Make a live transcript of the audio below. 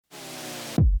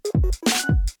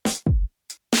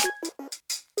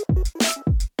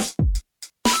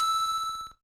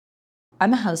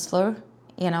I'm a hustler,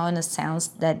 in a sense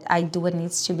that I do what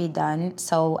needs to be done.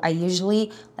 So I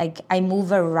usually, I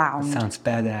move around. Sounds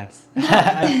badass.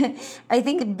 I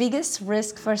think the biggest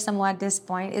risk for someone at this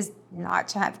point is not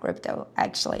to have crypto,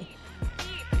 actually.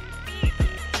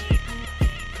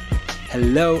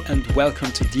 Hello and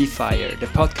welcome to DeFi, the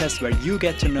podcast where you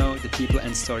get to know the people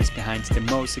and stories behind the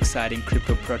most exciting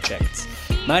crypto projects.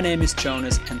 My name is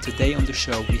Jonas, and today on the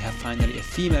show we have finally a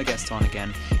female guest on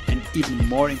again, and even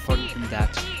more important than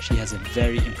that, she has a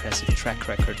very impressive track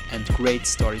record and great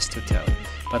stories to tell.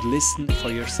 But listen for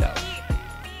yourself.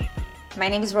 My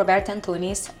name is Roberta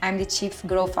Antunes. I'm the Chief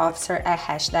Growth Officer at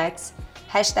Hashdex.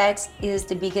 Hashdex is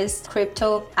the biggest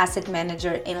crypto asset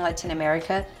manager in Latin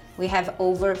America. We have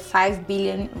over 5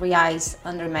 billion reais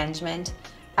under management,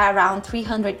 around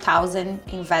 300,000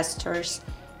 investors,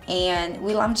 and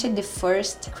we launched the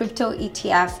first crypto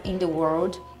ETF in the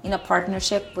world in a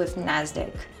partnership with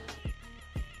Nasdaq.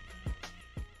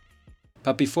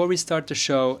 But before we start the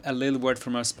show, a little word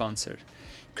from our sponsor.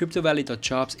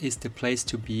 CryptoValley.jobs is the place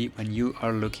to be when you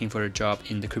are looking for a job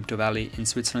in the Crypto Valley, in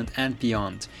Switzerland and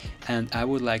beyond. And I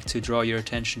would like to draw your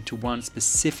attention to one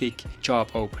specific job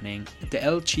opening. The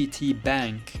LGT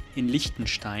Bank in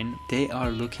Liechtenstein, they are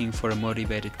looking for a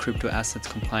motivated crypto assets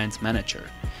compliance manager.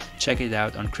 Check it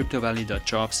out on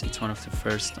CryptoValley.jobs, it's one of the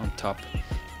first on top.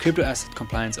 Crypto asset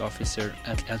compliance officer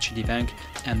at LGT Bank.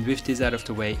 And with this out of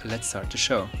the way, let's start the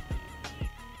show.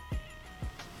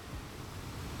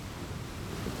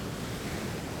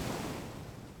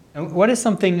 And what is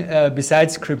something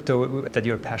besides crypto that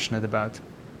you're passionate about?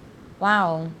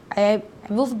 Wow, I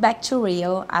moved back to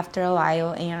Rio after a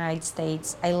while in the United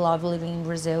States. I love living in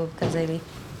Brazil because I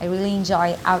really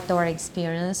enjoy outdoor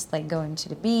experience, like going to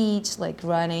the beach, like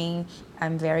running.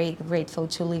 I'm very grateful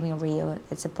to live in Rio.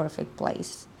 It's a perfect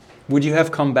place. Would you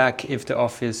have come back if the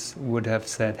office would have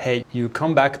said, hey, you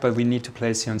come back, but we need to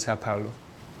place you in Sao Paulo?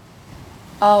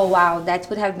 Oh, wow, that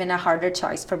would have been a harder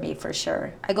choice for me, for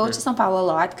sure. I go to São Paulo a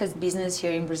lot because business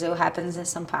here in Brazil happens in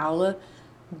São Paulo,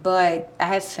 but I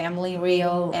have family in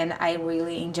Rio and I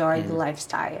really enjoy the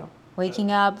lifestyle.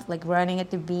 Waking up, like running at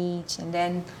the beach and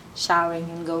then showering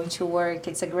and going to work,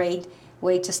 it's a great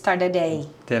way to start a day.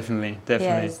 Definitely.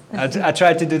 Yes. I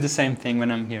try to do the same thing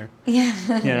when I'm here.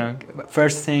 Yeah.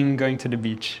 First thing going to the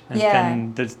beach, and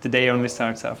then the day only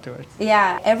starts afterwards.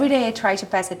 Yeah, every day I try to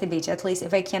pass at the beach. At least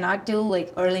if I cannot do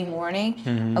like early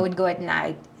morning, I would go at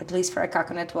night, at least for a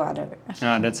coconut water.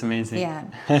 Ah, that's amazing. Yeah,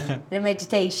 the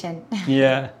meditation.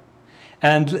 Yeah.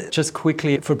 And just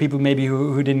quickly, for people maybe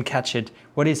who didn't catch it,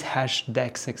 what is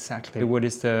Hashdex exactly? What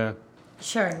is the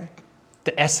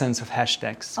essence of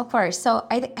Hashdex? Of course. So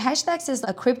Hashdex is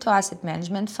a crypto asset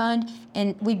management fund,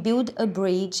 and we build a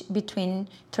bridge between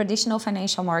traditional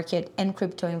financial market and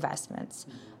crypto investments.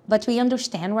 But we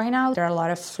understand right now there are a lot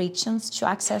of frictions to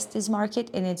access this market,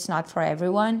 and it's not for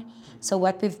everyone. So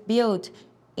what we've built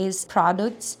is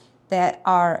products that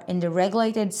are in the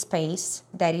regulated space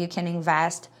that you can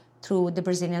invest through the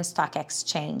Brazilian stock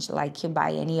exchange, like you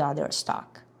buy any other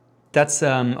stock. That's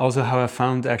also how I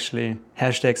found actually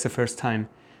Hashdex the first time,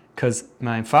 because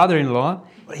my father-in-law,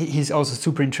 he's also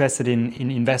super interested in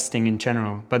investing in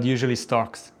general, but usually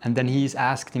stocks. And then he's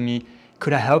asking me,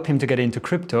 could I help him to get into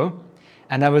crypto?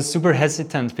 And I was super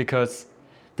hesitant because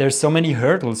there's so many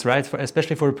hurdles, right?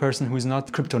 Especially for a person who's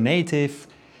not crypto native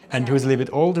and who's a little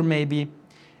bit older maybe.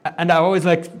 And I always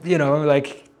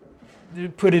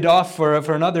put it off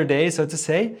for another day, so to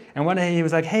say. And one day he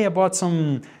was like, hey, I bought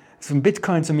some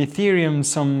Bitcoin, some Ethereum,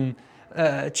 some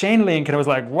Chainlink, and I was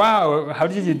like, wow, how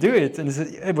did you do it? And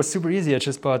it was super easy. I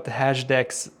just bought the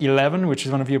Hashdex 11, which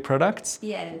is one of your products.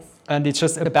 Yes. And it's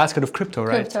just a basket of crypto,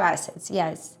 right? Crypto assets,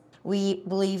 yes. We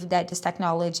believe that this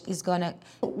technology is going to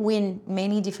win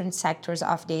many different sectors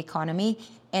of the economy,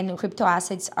 and crypto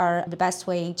assets are the best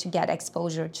way to get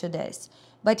exposure to this.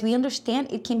 But we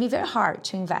understand it can be very hard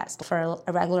to invest for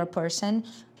a regular person.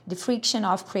 The friction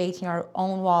of creating your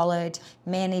own wallet,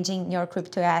 managing your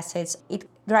crypto assets, it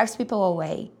drives people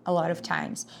away a lot of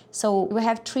times. So we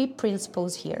have 3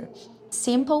 principles here: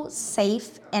 simple,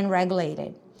 safe, and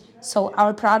regulated. So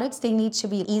our products, they need to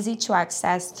be easy to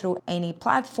access through any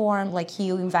platform, like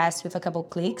you invest with a couple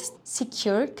clicks.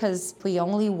 Secure, because we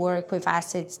only work with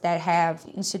assets that have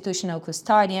institutional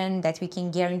custodian, that we can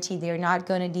guarantee they're not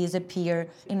going to disappear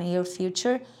in the near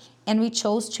future. And we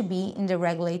chose to be in the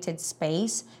regulated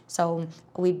space. So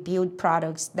we build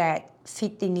products that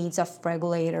fit the needs of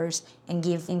regulators and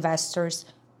give investors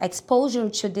exposure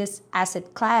to this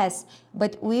asset class,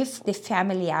 but with the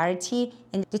familiarity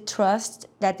and the trust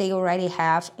that they already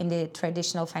have in the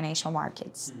traditional financial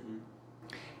markets.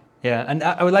 Yeah, and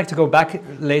I would like to go back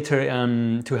later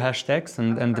to hashtags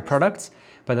and the products,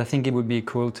 but I think it would be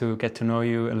cool to get to know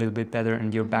you a little bit better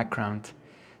and your background.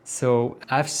 So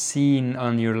I've seen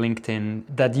on your LinkedIn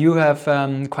that you have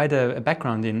quite a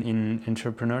background in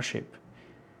entrepreneurship.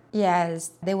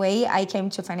 Yes, the way I came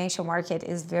to financial market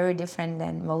is very different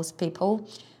than most people.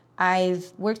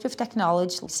 I've worked with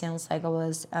technology since like I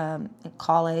was in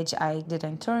college. I did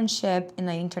an internship in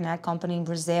an internet company in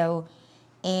Brazil.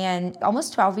 And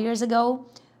almost 12 years ago,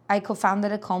 I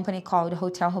co-founded a company called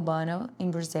Hotel Urbano in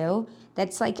Brazil.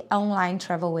 That's like online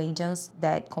travel agents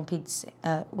that competes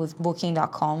with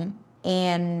Booking.com.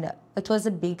 And it was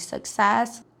a big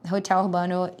success. Hotel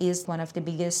Urbano is one of the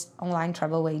biggest online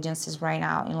travel agencies right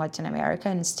now in Latin America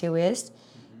and still is.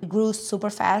 It grew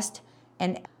super fast.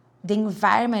 And the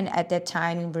environment at that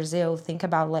time in Brazil, think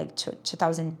about like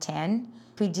 2010,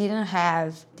 we didn't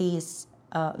have these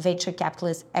venture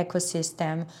capitalist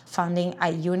ecosystem. Funding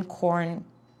a unicorn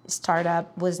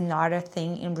startup was not a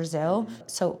thing in Brazil.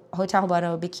 So Hotel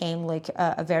Urbano became like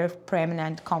a very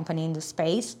prominent company in the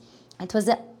space. It was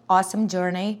an awesome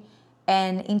journey.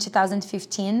 And in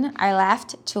 2015, I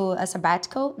left to a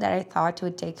sabbatical that I thought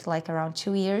would take like around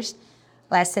 2 years.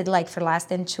 Lasted like for less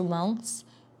than 2 months.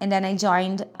 And then I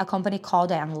joined a company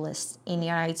called Analyst in the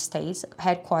United States.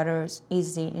 Headquarters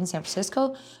is in San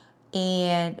Francisco.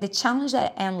 And the challenge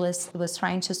that Analyst was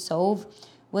trying to solve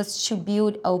was to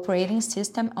build an operating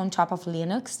system on top of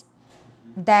Linux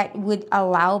that would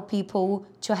allow people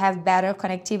to have better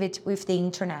connectivity with the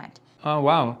internet. Oh,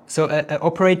 wow. So an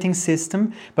operating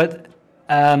system, but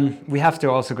we have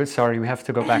to also go, sorry, we have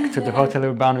to go back to the Hotel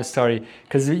Urbano story,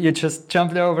 because you just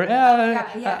jumped over.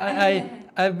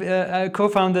 I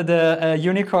co-founded a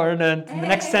unicorn, and the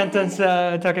next sentence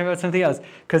talking about something else,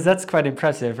 because that's quite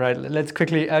impressive, right? Let's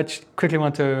quickly, I quickly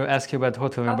want to ask you about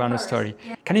Hotel Urbano story.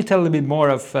 Yeah. Can you tell a little bit more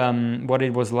of what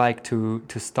it was like to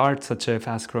start such a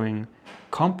fast-growing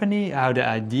company, how the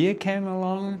idea came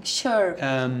along? Sure.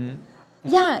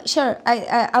 Yeah, sure.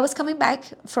 I was coming back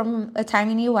from a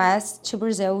time in the US to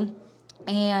Brazil,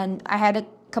 and I had a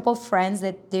couple of friends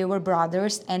that they were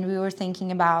brothers, and we were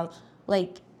thinking about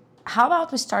like, how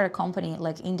about we start a company,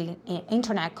 like in the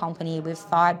internet company? We've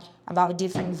thought about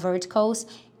different verticals,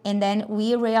 and then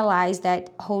we realized that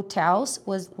hotels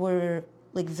were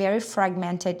like very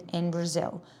fragmented in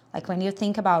Brazil. Like when you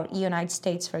think about United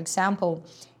States, for example,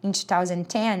 in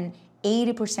 2010,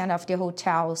 80% of the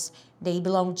hotels, they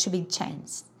belong to big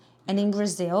chains. And in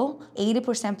Brazil,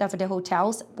 80% of the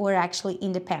hotels were actually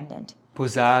independent.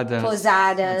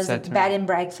 Pousadas, bed and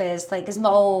breakfast, like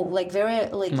small, like very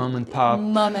like mom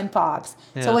and pops.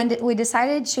 Yeah. So when we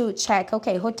decided to check,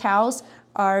 okay, hotels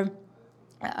are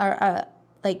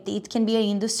like it can be an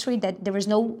industry that there was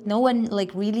no one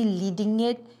like really leading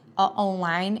it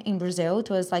online in Brazil. It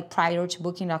was like prior to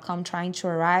Booking.com trying to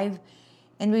arrive.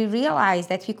 And we realized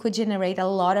that we could generate a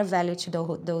lot of value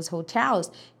to those hotels,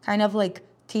 kind of like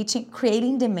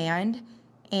creating demand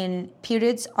in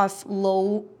periods of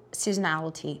low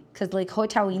seasonality. Because like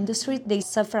hotel industry, they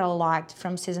suffer a lot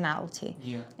from seasonality.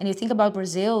 Yeah. And you think about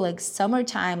Brazil, like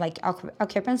summertime, like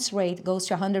occupancy rate goes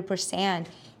to 100%.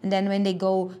 And then when they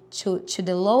go to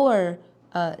the lower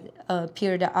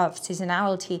period of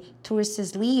seasonality,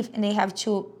 tourists leave and they have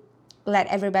to let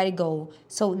everybody go.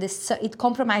 So it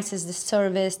compromises the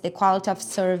service, the quality of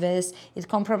service, it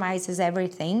compromises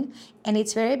everything. And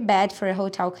it's very bad for a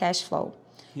hotel cash flow.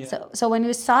 Yeah. So when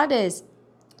we saw this,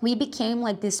 we became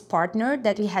like this partner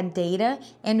that we had data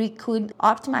and we could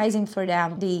optimizing for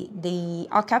them the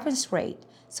occupancy rate.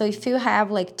 So if you have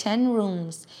like 10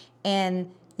 rooms and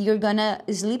you're gonna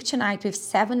sleep tonight with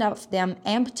 7 of them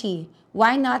empty,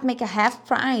 why not make a half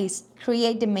price,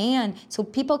 create demand, so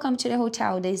people come to the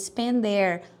hotel, they spend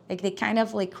there, like they kind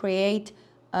of like create,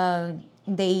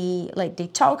 they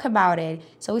talk about it.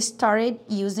 So we started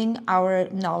using our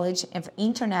knowledge of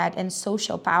internet and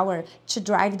social power to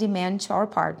drive demand to our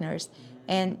partners.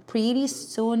 And pretty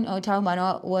soon, Hotel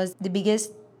Urbano was the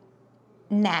biggest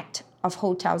net of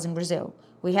hotels in Brazil.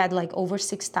 We had like over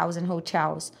 6,000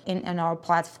 hotels in our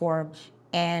platform,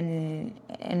 and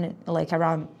like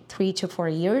around 3 to 4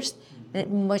 years,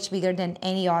 much bigger than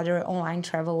any other online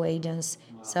travel agents.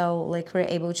 So like we're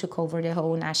able to cover the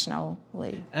whole national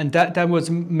league. And that was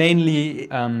mainly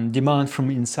demand from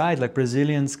inside, like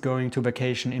Brazilians going to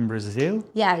vacation in Brazil?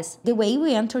 Yes. The way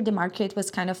we entered the market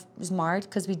was kind of smart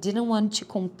because we didn't want to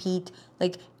compete.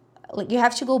 Like you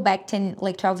have to go back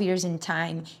 12 years in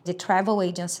time. The travel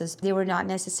agencies, they were not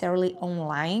necessarily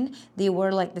online. They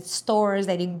were like the stores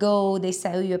that you go, they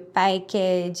sell you a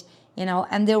package,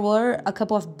 and there were a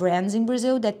couple of brands in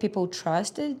Brazil that people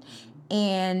trusted.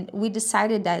 And we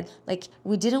decided that like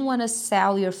we didn't want to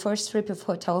sell your first trip of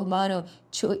Hotel Urbano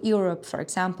to Europe, for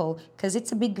example, because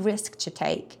it's a big risk to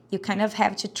take. You kind of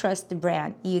have to trust the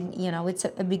brand. You know, it's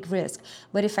a big risk.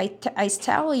 But if I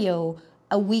tell you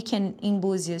a weekend in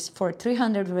Búzios for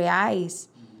 300 reais,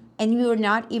 and we were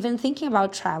not even thinking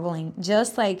about traveling,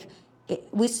 just like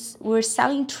we're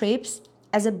selling trips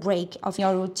as a break of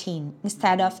your routine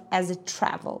instead of as a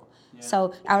travel.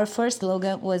 So our first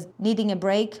slogan was needing a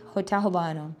break, Hotel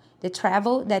Urbano, the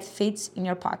travel that fits in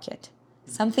your pocket.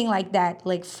 Something like that,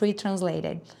 like free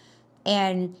translated.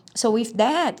 And so with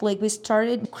that, like we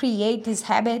started to create this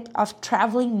habit of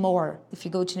traveling more. If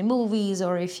you go to the movies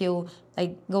or if you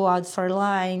like go out for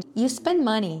lunch, you spend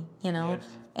money, you know. Yes.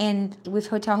 And with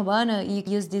Hotel Urbano, you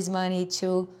use this money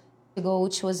to go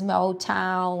to a small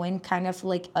town and kind of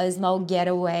like a small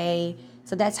getaway.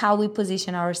 So that's how we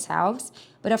position ourselves.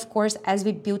 But of course, as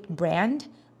we build brand,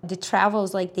 the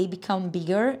travels, like they become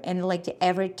bigger and like the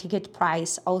average ticket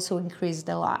price also increased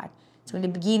a lot. So in the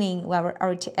beginning, our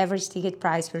average ticket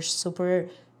price was super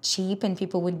cheap and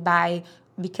people would buy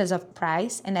because of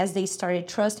price. And as they started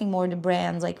trusting more the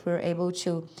brands, like we were able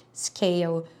to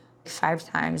scale 5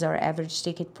 times our average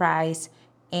ticket price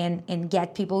and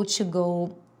get people to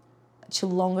go to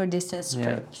longer distance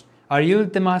trips. Are you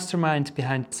the mastermind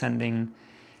behind sending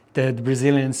the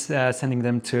Brazilians, sending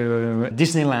them to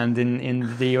Disneyland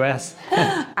in the US?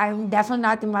 I'm definitely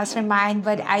not the mastermind,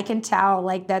 but I can tell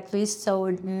like that we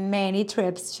sold many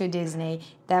trips to Disney.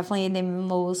 Definitely the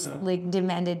most like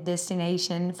demanded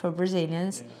destination for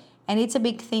Brazilians. And it's a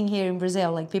big thing here in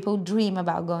Brazil. Like people dream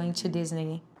about going to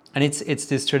Disney. And it's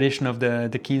this tradition of the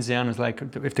 15 anos, like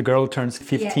if the girl turns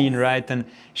 15, right, then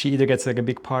she either gets like a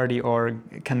big party or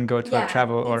can go to a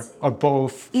travel or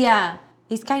both. Yeah.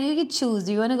 It's kind of you choose.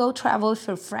 Do you want to go travel with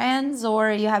your friends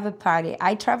or you have a party?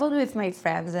 I traveled with my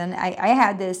friends and I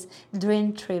had this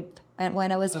dream trip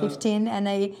when I was 15 and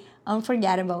I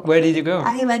unforgettable. Where did you go?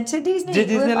 I went to Disney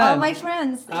with all my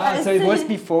friends. Yes. So it was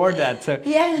before that. So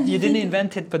you didn't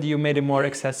invent it, but you made it more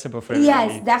accessible for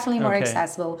everybody. Yes, definitely more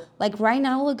accessible. Like right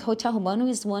now, like Hotel Urbano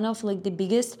is one of like the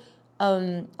biggest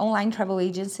online travel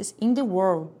agencies in the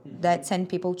world that send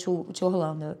people to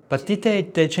Orlando. But did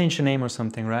they change the name or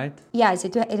something, right? Yes,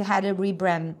 it had a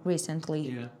rebrand recently.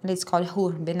 Yeah. And it's called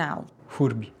Hurbi now.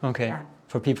 Hurbi, okay. Yeah.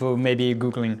 For people maybe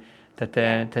Googling that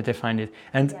they find it.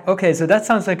 And okay, so that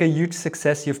sounds like a huge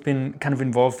success. You've been kind of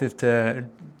involved with the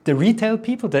retail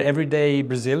people, the everyday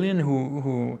Brazilian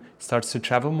who starts to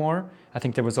travel more. I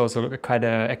think there was also quite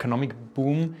an economic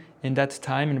boom in that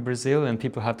time in Brazil, and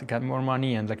people had to get more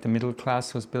money, and like the middle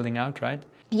class was building out, right?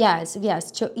 Yes.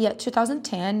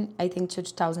 2010, I think to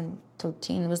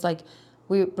 2013 was like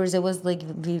Brazil was like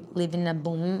living a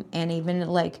boom, and even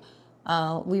like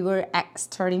we were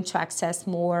starting to access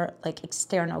more like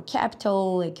external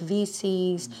capital, like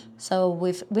VCs. So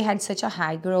we had such a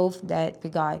high growth that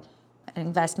we got an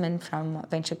investment from a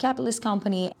venture capitalist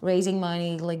company, raising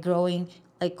money, like growing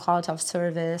like quality of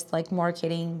service, like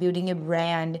marketing, building a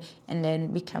brand, and then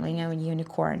becoming a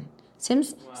unicorn.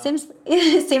 Seems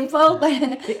simple,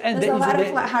 but there's a lot of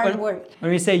hard work.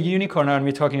 When we say unicorn, are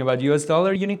we talking about US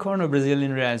dollar unicorn or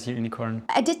Brazilian reais unicorn?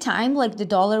 At the time, like the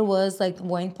dollar was like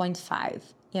 1.5,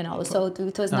 you know, so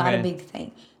it was not a big thing.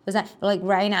 It was not, like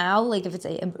right now, like if it's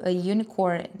a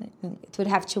unicorn, it would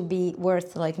have to be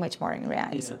worth like much more in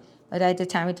reais. Yeah. But at the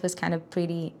time, it was kind of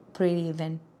pretty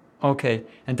even. Okay,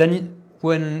 and then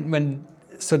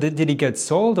so did it get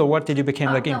sold, or what? Did you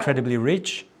become like incredibly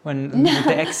rich with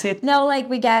the exit? No, like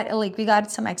we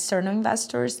got some external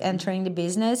investors entering the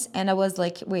business, and I was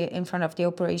like we in front of the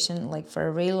operation like for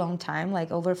a really long time,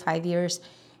 like over 5 years,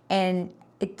 and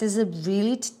it is a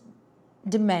really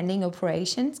demanding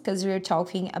operations because we're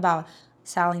talking about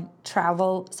selling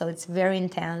travel, so it's very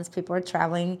intense. People are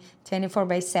traveling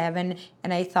 24/7,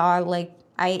 and I thought like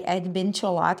I had been to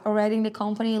a lot already in the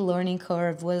company. Learning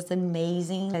curve was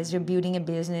amazing. As you're building a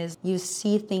business, you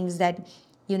see things that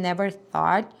you never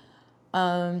thought.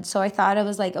 So I thought I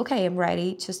was like, okay, I'm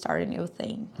ready to start a new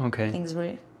thing. Okay. Things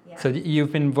were. Yeah. So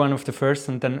you've been one of the first,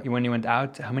 and then when you went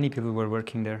out, how many people were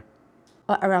working there?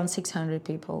 Around 600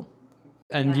 people.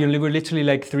 And you were literally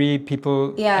like 3 people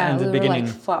in the beginning?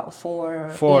 Yeah, we were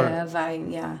like four.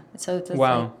 Yeah. So it was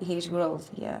like huge growth,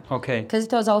 yeah. Okay. Because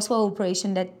it was also an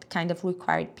operation that kind of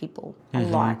required people a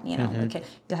lot, you know. Like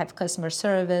you have customer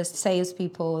service, sales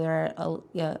people, there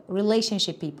are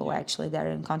relationship people actually that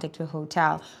are in contact with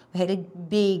hotel. We had a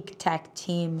big tech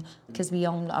team because we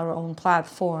owned our own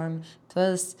platform. It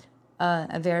was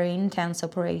a very intense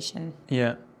operation.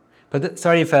 Yeah. But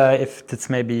sorry if that's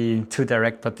maybe too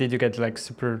direct, but did you get like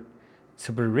super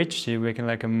rich? Did you become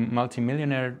like a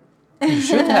multi-millionaire You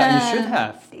should have. You should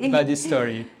have by this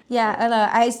story. Yeah, I know.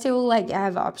 I still like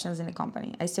have options in the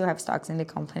company. I still have stocks in the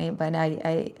company, but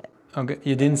I Okay,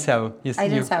 you didn't sell. I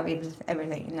didn't sell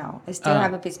everything. No, I still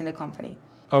have a piece in the company.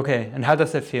 Okay, and how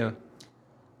does that feel?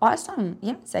 Awesome.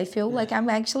 Yes, I feel like I'm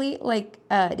actually like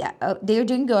they're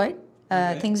doing good.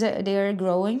 Things they're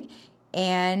growing,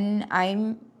 and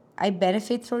I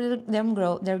benefit through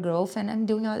their growth, and I'm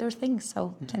doing other things.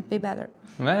 So can't be better.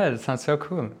 Well, that sounds so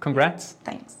cool. Congrats.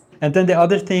 Thanks. And then the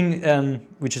other thing,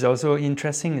 which is also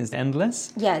interesting, is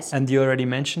Endless. Yes. And you already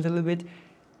mentioned a little bit.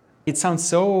 It sounds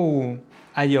so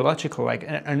ideological, like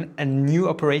a new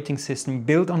operating system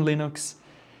built on Linux.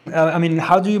 I mean,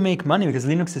 how do you make money? Because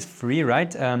Linux is free,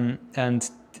 right? And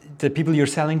the people you're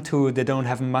selling to, they don't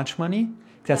have much money.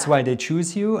 That's why they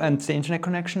choose you and the internet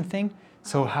connection thing.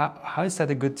 So how is that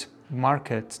a good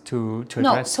market to address?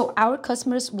 No, so our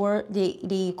customers were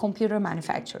the computer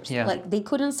manufacturers. Yeah. Like they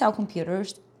couldn't sell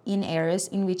computers in areas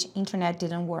in which internet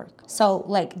didn't work. So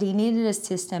like they needed a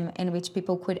system in which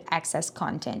people could access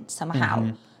content somehow.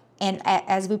 Mm-hmm. And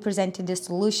as we presented the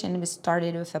solution, we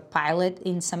started with a pilot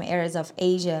in some areas of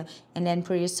Asia, and then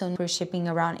pretty soon we're shipping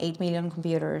around 8 million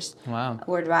computers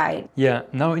worldwide. Yeah,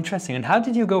 no, interesting. And how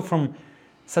did you go from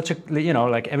such a,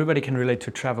 like everybody can relate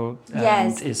to travel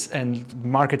and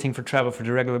marketing for travel for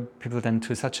the regular people, then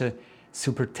to such a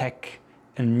super tech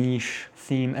and niche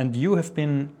theme? And you have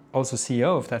been also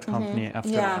CEO of that company after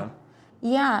a while.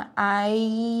 Yeah,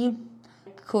 I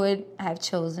could have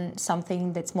chosen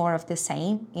something that's more of the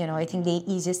same. I think the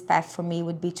easiest path for me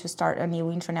would be to start a new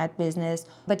internet business.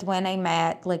 But when I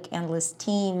met like Endless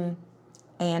team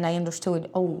and I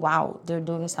understood, oh wow, they're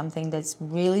doing something that's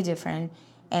really different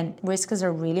and risks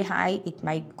are really high. It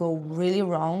might go really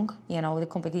wrong. The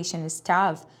competition is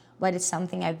tough, but it's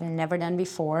something I've never done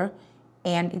before.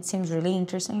 And it seems really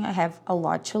interesting. I have a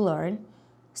lot to learn.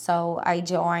 So I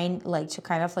joined like to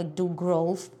kind of like do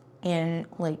growth in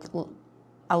like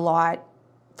a lot,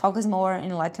 focus more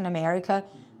in Latin America,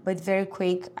 but very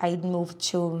quick I moved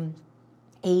to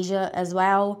Asia as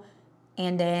well.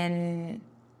 And then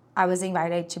I was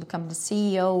invited to become the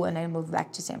CEO and I moved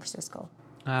back to San Francisco.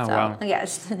 Oh, wow.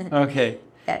 Yes. Okay.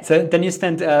 Yes. So then you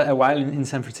spent a while in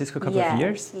San Francisco, a couple of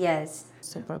years? Yes.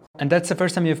 Super cool. And that's the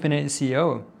first time you've been a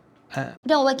CEO?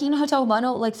 No, like in Hotel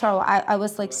Mono, like for a while, I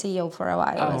was like CEO for a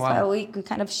while. Oh, wow. So we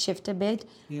kind of shift a bit,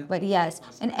 but yes.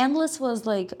 And Endless was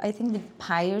like, I think the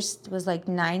highest was like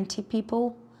 90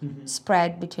 people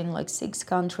spread between like 6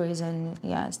 countries, and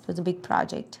yes, it was a big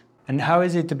project. And how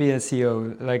is it to be a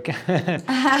CEO? Like,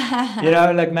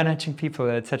 like managing people,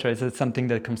 etc. Is it something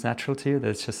that comes natural to you?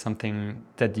 That's just something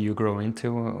that you grow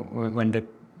into when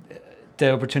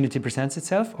the opportunity presents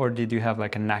itself? Or did you have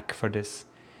like a knack for this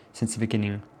since the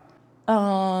beginning?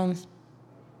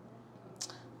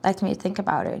 Let me think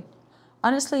about it.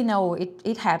 Honestly, no,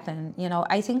 it happened.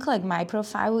 I think like my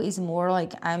profile is more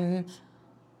like I'm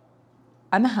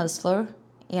a hustler,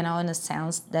 in a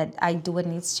sense that I do what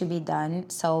needs to be done.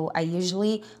 So I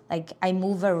usually I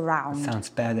move around. Sounds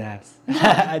badass.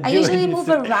 I usually move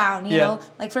around, you know,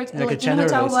 like for like like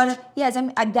yes,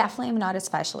 I definitely am not a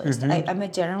specialist. I'm a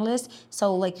generalist.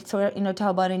 So like for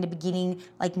Talbot in the beginning,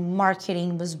 like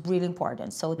marketing was really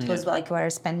important. So it was like where I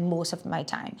spent most of my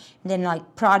time. And then like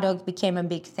product became a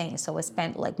big thing. So I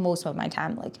spent like most of my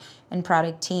time like in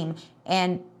product team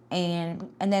and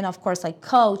then of course like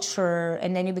culture,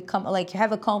 and then you become like you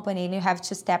have a company and you have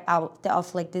to step out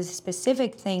of like these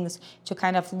specific things to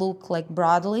kind of look like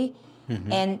broadly,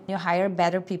 and you hire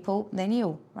better people than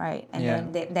you, right?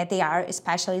 And then that they are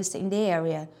specialists in the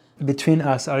area. Between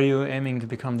us, are you aiming to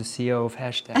become the CEO of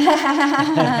Hashtag?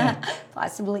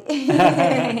 Possibly.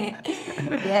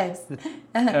 Yes.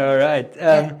 All right.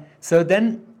 So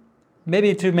then,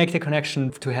 maybe to make the connection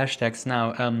to hashtags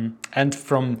now, and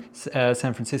from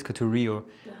San Francisco to Rio.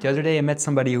 The other day I met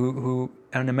somebody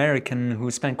an American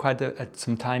who spent quite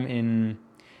some time in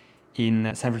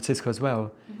San Francisco as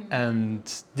well. And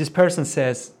this person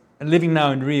says, living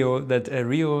now in Rio, that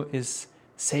Rio is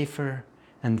safer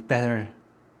and better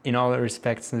in all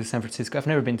respects than San Francisco. I've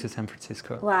never been to San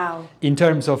Francisco. Wow. In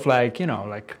terms of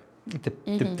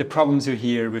the problems you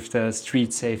hear with the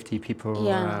street safety people.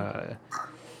 Yeah.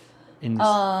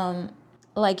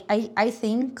 I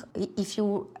think if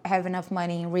you have enough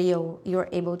money in Rio, you're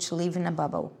able to live in a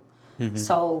bubble.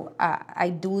 So I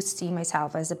do see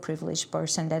myself as a privileged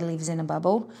person that lives in a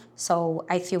bubble. So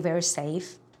I feel very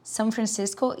safe. San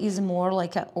Francisco is more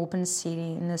like an open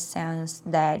city in the sense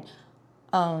that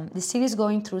the city is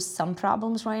going through some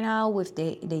problems right now with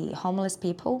the homeless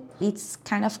people. It's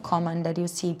kind of common that you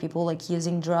see people like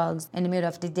using drugs in the middle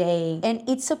of the day. And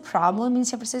it's a problem in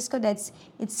San Francisco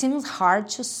it seems hard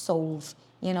to solve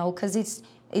because it's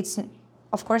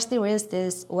of course there is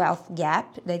this wealth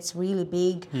gap that's really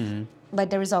big, but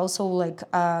there is also like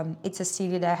it's a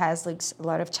city that has like a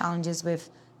lot of challenges with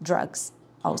drugs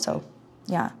also.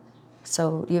 Yeah,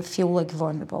 so you feel like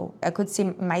vulnerable. I could see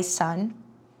my son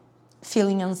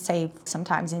feeling unsafe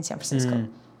sometimes in San Francisco.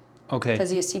 Okay.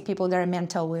 Because you see people that are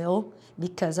mental ill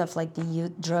because of like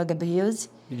the drug abuse.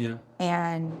 Yeah.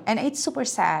 And it's super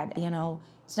sad,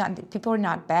 It's not, people are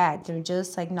not bad. They're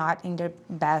just like not in their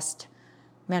best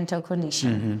mental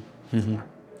condition.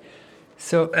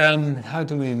 So how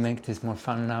do we make this more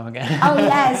fun now again? Oh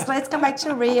yes, let's come back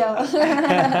to Rio.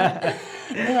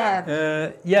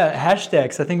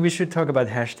 Hashtags. I think we should talk about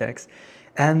hashtags.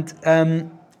 And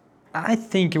I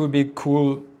think it would be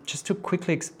cool just to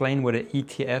quickly explain what an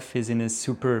ETF is in a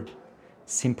super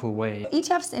simple way.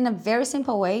 ETFs, in a very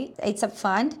simple way, it's a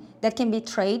fund that can be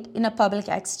traded in a public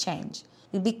exchange.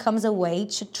 It becomes a way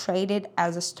to trade it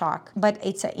as a stock, but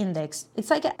it's an index. It's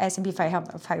like an S&P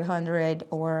 500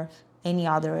 or any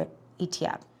other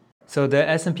ETF. So the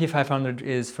S&P 500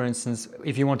 is, for instance,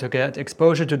 if you want to get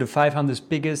exposure to the 500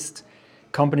 biggest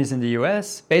companies in the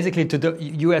US, basically to the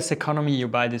US economy, you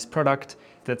buy this product.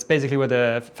 That's basically what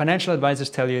the financial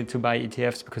advisors tell you to buy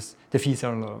ETFs because the fees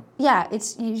are low. Yeah,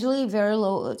 it's usually very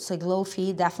low. It's like low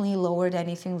fee, definitely lower than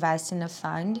if you invest in a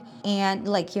fund. And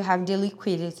like you have the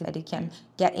liquidity that you can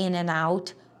get in and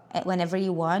out whenever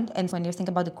you want. And when you think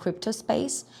about the crypto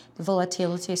space, the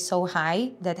volatility is so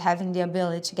high that having the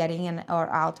ability to get in or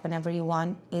out whenever you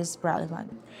want is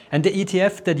relevant. And the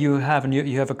ETF that you have, and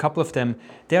you have a couple of them,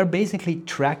 they are basically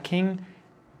tracking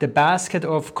the basket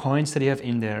of coins that you have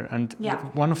in there. And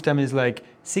one of them is like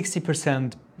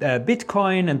 60%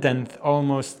 Bitcoin and then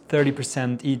almost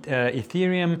 30%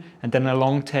 Ethereum and then a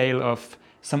long tail of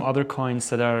some other coins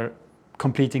that are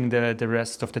completing the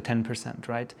rest of the 10%,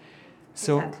 right?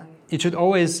 So it should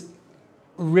always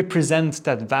represent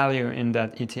that value in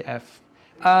that ETF.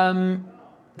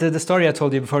 The story I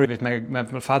told you before with my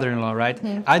father-in-law, right?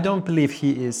 I don't believe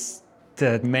he is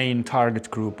the main target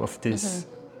group of this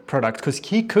product because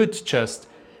he could just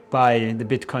buy the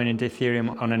Bitcoin and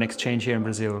Ethereum on an exchange here in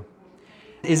Brazil.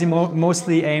 Is it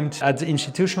mostly aimed at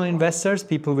institutional investors,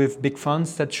 people with big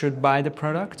funds that should buy the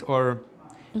product, or?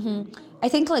 I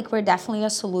think like we're definitely a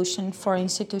solution for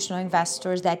institutional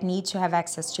investors that need to have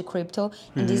access to crypto,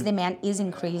 and this demand is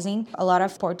increasing. A lot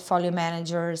of portfolio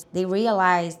managers, they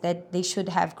realize that they should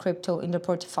have crypto in their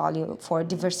portfolio for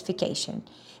diversification.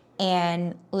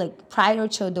 And like prior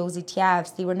to those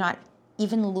ETFs, they were not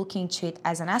even looking to it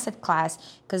as an asset class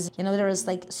because there was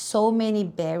like so many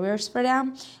barriers for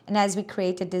them. And as we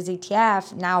created this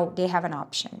ETF, now they have an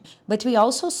option. But we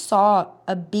also saw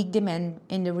a big demand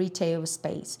in the retail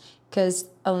space because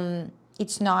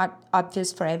it's not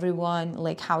obvious for everyone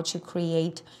like how to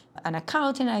create an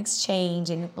account in an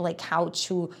exchange and like how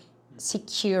to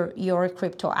secure your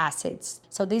crypto assets.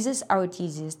 So this is our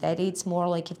thesis, that it's more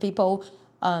like if people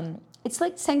it's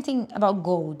like same thing about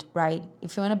gold, right?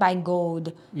 If you want to buy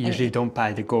gold, you usually don't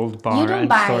buy the gold bar. You don't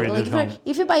buy like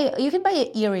if you buy, you can buy an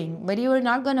earring, but you are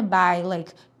not gonna buy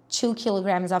like 2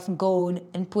 kilograms of gold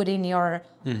and put in your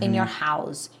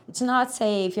house. It's not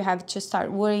safe. You have to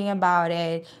start worrying about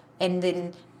it, and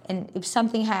if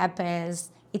something happens,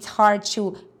 it's hard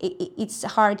to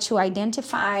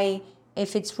identify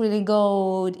if it's really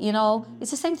gold,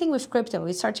 It's the same thing with crypto.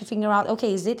 You start to figure out,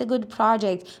 okay, is it a good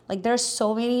project? Like there's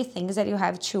so many things that you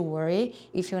have to worry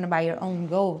if you want to buy your own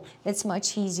gold. It's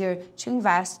much easier to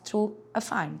invest through a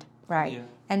fund, right? Yeah.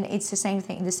 And it's the same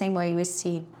thing, the same way we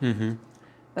see.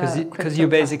 Because you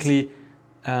basically,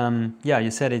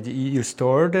 you said it. You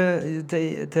store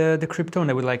the crypto, and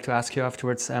I would like to ask you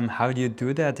afterwards, how do you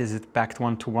do that? Is it backed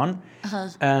one-to-one?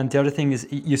 And the other thing is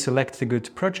you select the good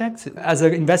projects. As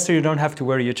an investor, you don't have to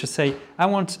worry. You just say, I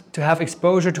want to have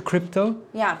exposure to crypto.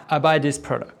 Yeah. I buy this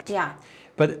product. Yeah.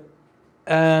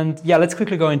 Let's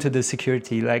quickly go into the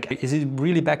security. Like, is it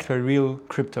really backed by real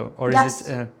crypto, or is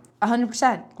it?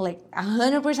 100%, like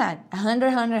 100%,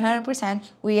 100%.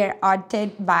 We are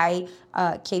audited by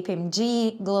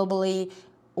KPMG globally.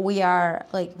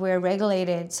 We're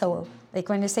regulated. So like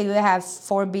when you say we have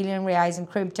 4 billion reais in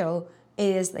crypto,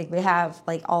 it is like we have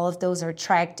like all of those are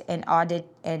tracked and audited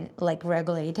and like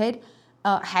regulated.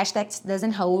 Hashtags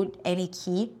doesn't hold any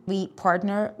key. We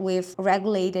partner with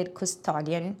regulated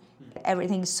custodian.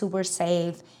 Everything's super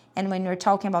safe. And when we're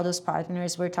talking about those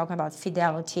partners, we're talking about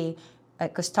Fidelity,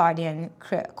 custodian,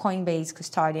 Coinbase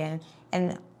custodian,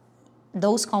 and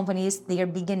those companies, they are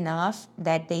big enough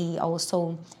that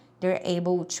they're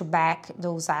able to back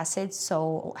those assets.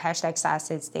 So Hashtags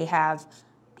assets, they have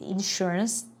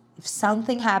insurance. If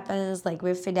something happens, like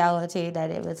with Fidelity, that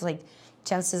it was like,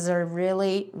 chances are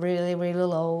really, really, really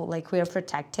low. Like we are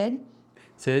protected.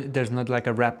 So there's not like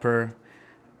a rapper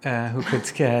who could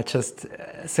just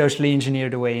socially engineer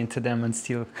the way into them and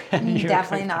steal.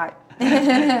 Definitely not.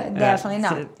 Definitely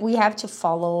not. We have to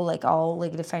follow like all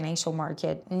like the financial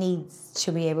market needs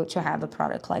to be able to have a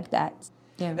product like that.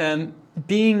 Yeah.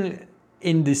 Being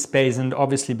in this space and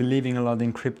obviously believing a lot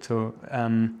in crypto,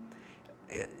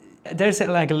 there's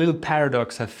like a little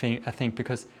paradox I think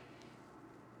because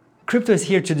crypto is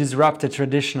here to disrupt the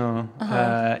traditional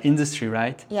industry,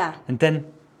 right? Yeah. And then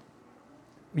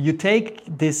you take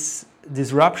this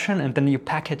disruption and then you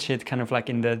package it kind of like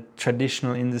in the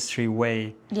traditional industry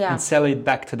way and sell it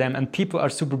back to them, and people are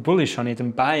super bullish on it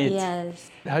and buy it. Yes.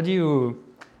 How do you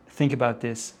think about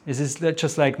this? Is this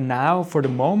just like now for the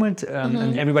moment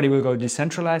and everybody will go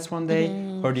decentralized one day,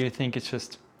 or do you think it's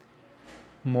just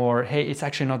more, hey, it's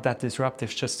actually not that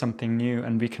disruptive, just something new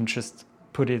and we can just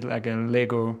put it like a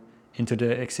Lego into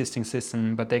the existing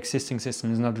system, but the existing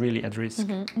system is not really at risk?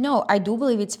 No, I do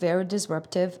believe it's very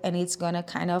disruptive, and it's gonna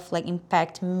kind of like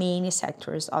impact many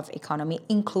sectors of economy,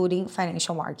 including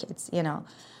financial markets.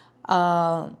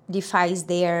 DeFi is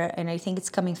there, and I think it's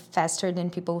coming faster than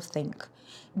people think.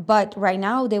 But right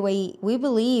now, the way we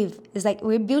believe is like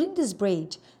we're building this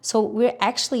bridge. So we're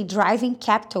actually driving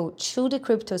capital to the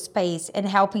crypto space and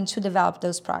helping to develop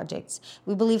those projects.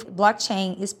 We believe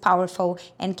blockchain is powerful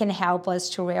and can help us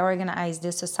to reorganize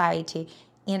the society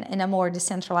in a more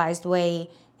decentralized way.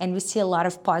 And we see a lot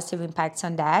of positive impacts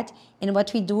on that. And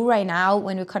what we do right now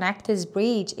when we connect this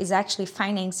bridge is actually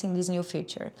financing this new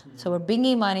future. So we're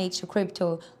bringing money to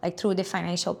crypto like through the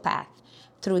financial path,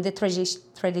 through the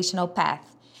traditional path.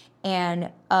 And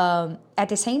at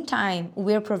the same time,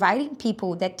 we're providing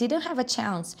people that didn't have a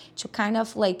chance to kind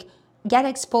of like get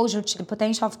exposure to the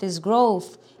potential of this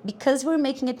growth because we're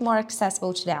making it more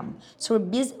accessible to them. So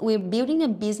we're building a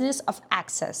business of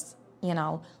access,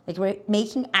 like we're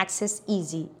making access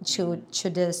easy to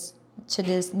this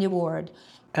new world.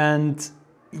 And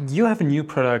you have a new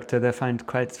product that I find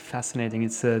quite fascinating.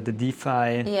 It's the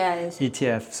DeFi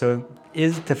ETF. So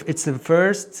it's the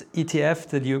first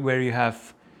ETF where you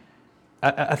have,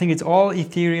 I think it's all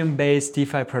Ethereum-based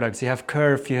DeFi products. You have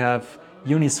Curve, you have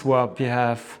Uniswap, you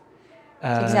have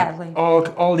exactly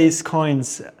all these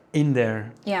coins in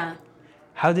there. Yeah.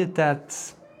 How did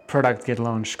that product get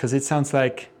launched? Because it sounds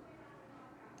like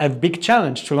a big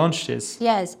challenge to launch this.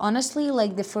 Yes, honestly,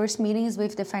 like the first meetings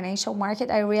with the financial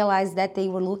market, I realized that they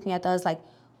were looking at us like,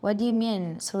 what do you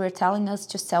mean? So you're telling us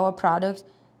to sell a product?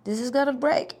 This is gonna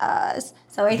break us.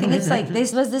 So I think it's like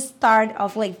this was the start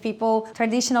of like people,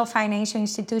 traditional financial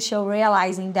institution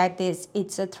realizing that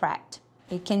it's a threat.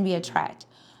 It can be a threat.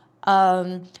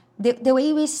 The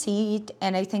way we see it,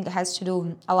 and I think it has to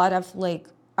do a lot of like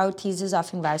our thesis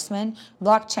of investment,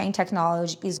 blockchain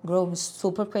technology is growing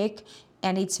super quick,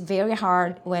 and it's very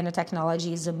hard when a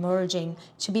technology is emerging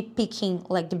to be picking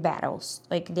like the battles.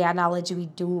 Like the analogy we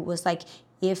do was like,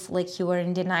 if like you were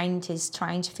in the 90s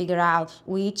trying to figure out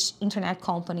which internet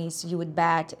companies you would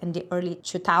bet in the early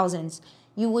 2000s,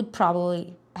 you would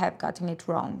probably have gotten it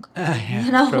wrong.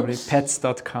 Probably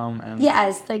pets.com. And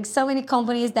yes, like so many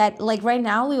companies that like right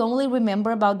now we only remember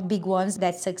about the big ones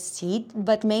that succeed,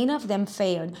 but many of them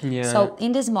failed. Yeah. So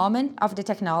in this moment of the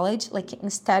technology, like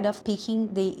instead of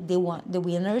picking the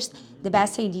winners, the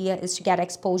best idea is to get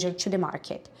exposure to the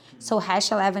market. So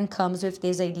Hash 11 comes with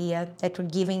this idea that we're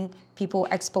giving people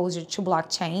exposure to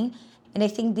blockchain. And I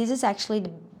think this is actually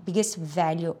the biggest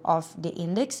value of the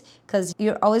index because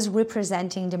you're always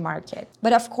representing the market.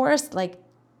 But of course, like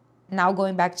now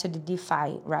going back to the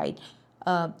DeFi, right?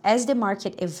 As the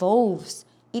market evolves,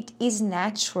 it is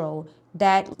natural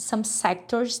that some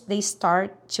sectors, they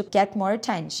start to get more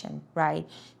attention, right?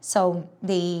 So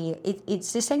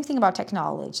it's the same thing about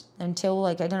technology. Until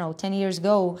like, I don't know, 10 years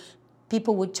ago,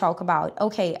 people would talk about,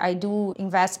 okay, I do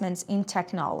investments in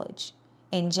technology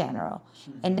in general.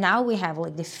 And now we have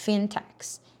like the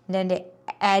fintechs, then the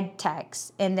ed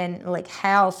techs, and then like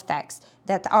health techs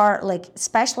that are like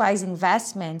specialized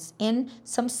investments in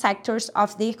some sectors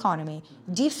of the economy.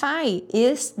 DeFi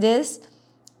is this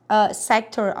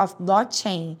sector of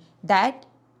blockchain that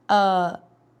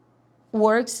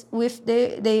works with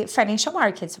the financial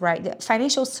markets, right? The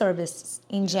financial services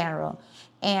in general.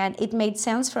 And it made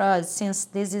sense for us since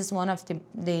this is one of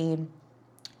the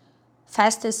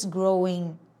fastest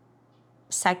growing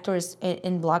sectors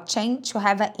in blockchain to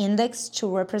have an index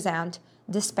to represent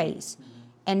the space.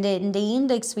 And then the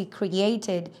index we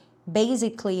created,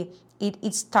 basically,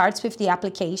 it starts with the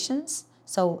applications.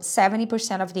 So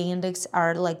 70% of the index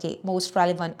are like the most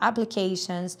relevant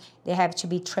applications. They have to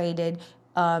be traded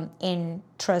in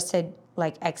trusted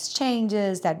like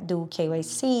exchanges that do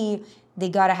KYC. They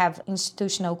gotta have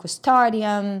institutional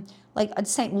custodian, like at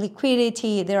the same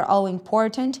liquidity. They're all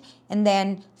important. And then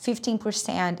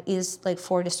 15% is like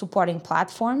for the supporting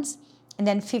platforms, and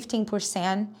then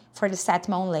 15% for the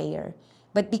settlement layer.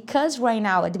 But because right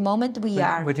now, at the moment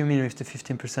What do you mean with the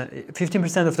 15%?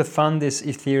 15% of the fund is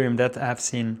Ethereum that I've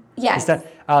seen. Yes. Is that,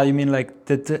 you mean like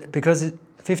that, because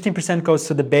 15% goes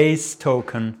to the base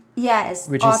token? Yes,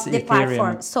 which of is the Ethereum.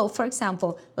 platform. So, for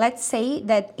example, let's say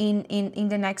that in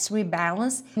the next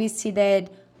rebalance, we see that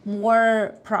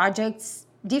more projects,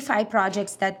 DeFi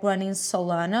projects that run in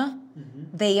Solana,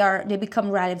 they become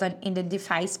relevant in the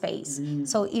DeFi space.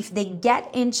 So if they get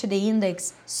into the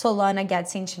index, Solana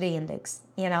gets into the index,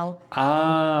 you know?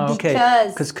 Okay.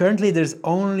 Because currently there's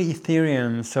only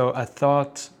Ethereum, so I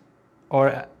thought,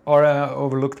 or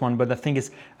overlooked one, but the thing is,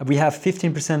 we have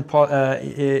 15%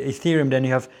 Ethereum, then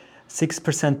you have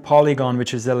 6% Polygon,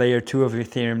 which is the layer 2 of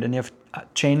Ethereum, then you have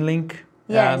Chainlink,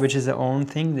 Yes. which is the own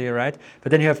thing there, right?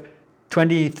 But then you have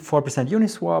 24%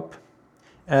 Uniswap,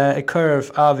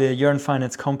 Curve, Aave, Yearn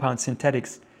Finance, Compound,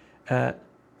 Synthetics,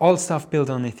 all stuff built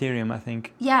on Ethereum, I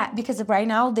think. Yeah, because right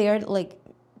now they're like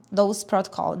those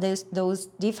protocols, those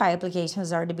DeFi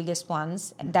applications are the biggest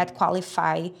ones that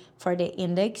qualify for the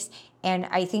index. And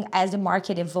I think as the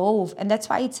market evolves, and that's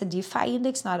why it's a DeFi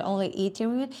index, not only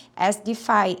Ethereum, as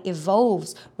DeFi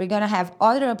evolves, we're going to have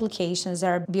other applications that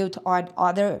are built on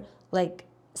other like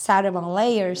settlement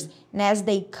layers. And as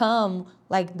they come,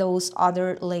 like those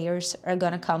other layers are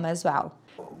going to come as well.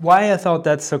 Why I thought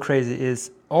that's so crazy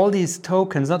is all these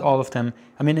tokens, not all of them,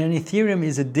 I mean, an Ethereum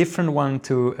is a different one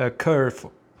to a Curve,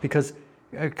 because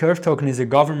a Curve token is a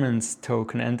government's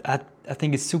token, and I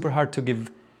think it's super hard to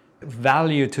give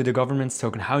value to the government's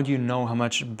token. How do you know how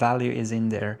much value is in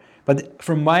there? But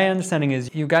from my understanding is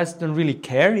you guys don't really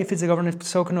care if it's a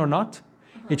government's token or not.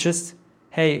 It's just,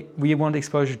 hey, we want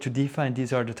exposure to DeFi, and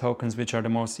these are the tokens which are the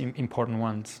most important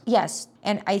ones. Yes,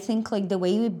 and I think like the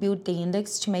way we build the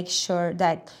index to make sure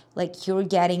that like you're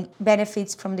getting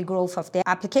benefits from the growth of the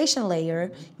application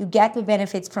layer, you get the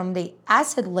benefits from the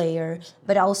asset layer,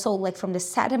 but also like from the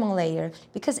settlement layer.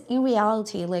 Because in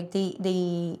reality, like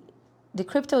the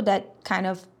crypto that kind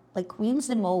of like wins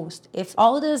the most, if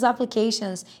all those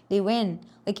applications they win,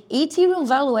 like Ethereum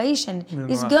valuation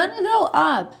is gonna go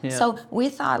up. Yeah. So we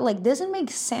thought like doesn't make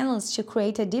sense to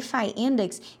create a DeFi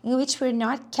index in which we're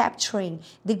not capturing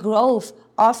the growth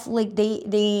of like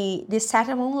the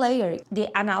settlement layer. The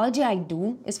analogy I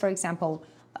do is, for example,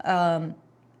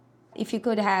 if you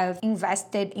could have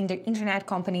invested in the internet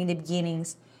company in the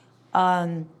beginnings,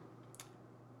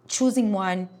 choosing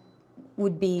one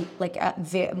would be like a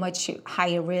very much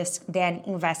higher risk than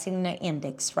investing in an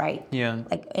index, right? Yeah.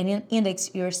 Like an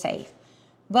index, you're safe.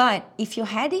 But if you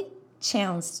had a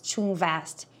chance to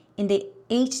invest in the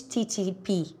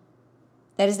HTTP,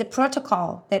 that is the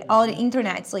protocol that all the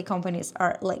internet like companies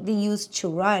are like they use to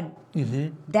run,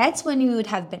 that's when you would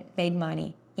have made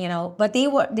money, you know. But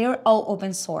they're all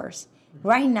open source.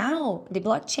 Right now, the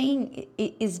blockchain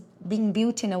is being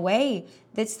built in a way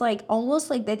that's like almost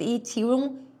like that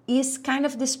Ethereum is kind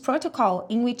of this protocol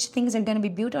in which things are going to be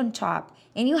built on top,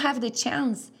 and you have the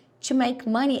chance to make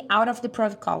money out of the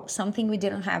protocol, something we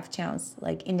didn't have chance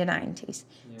like in the 90s.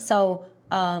 Yeah. So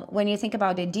when you think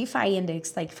about the DeFi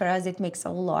index, like for us, it makes a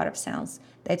lot of sense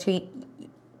that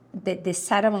the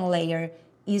settlement layer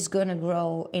is going to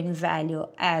grow in value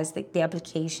as the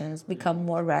applications become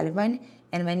more relevant.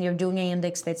 And when you're doing an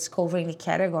index that's covering the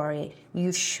category,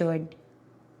 you should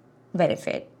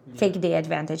benefit, take the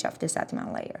advantage of the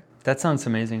settlement layer. That sounds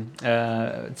amazing.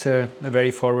 It's a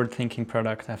very forward-thinking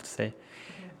product, I have to say.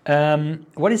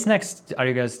 What is next? Are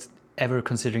you guys ever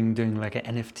considering doing like an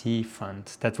NFT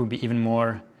fund? That would be even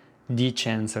more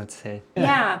degen, so to say.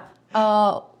 Yeah,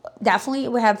 definitely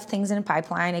we have things in the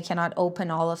pipeline. I cannot open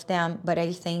all of them, but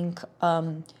I think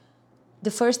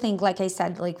the first thing, like I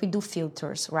said, like we do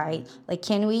filters, right? Like,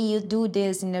 can we do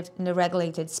this in the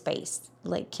regulated space?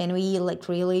 Like, can we like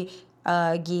really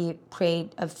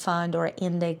create a fund or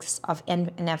index of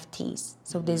NFTs?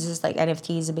 So this is like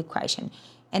NFT is a big question.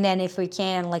 And then if we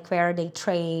can, like where they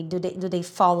trade, do they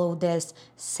follow this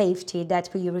safety that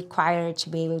we require to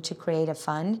be able to create a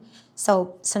fund?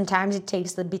 So sometimes it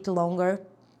takes a bit longer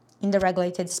in the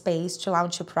regulated space to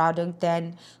launch a product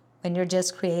than when you're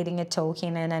just creating a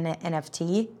token and an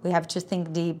NFT. We have to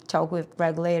think deep, talk with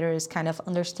regulators, kind of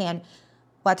understand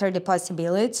what are the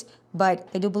possibilities. But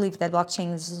I do believe that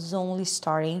blockchain is only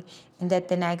starting, and that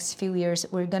the next few years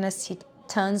we're gonna see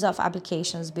tons of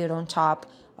applications built on top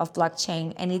of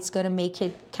blockchain, and it's gonna make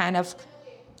it kind of,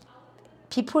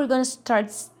 people are gonna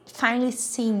start finally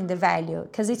seeing the value,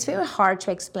 because it's very hard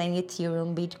to explain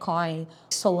Ethereum, Bitcoin,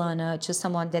 Solana to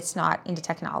someone that's not in the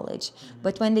technology.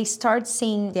 But when they start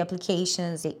seeing the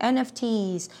applications, the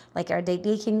NFTs, like are they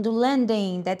can do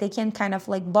lending, that they can kind of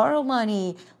like borrow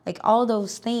money, like all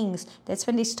those things, that's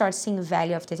when they start seeing the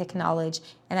value of the technology.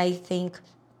 And I think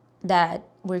that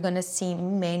we're going to see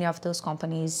many of those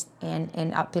companies and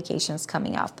applications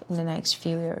coming up in the next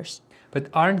few years. But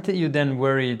aren't you then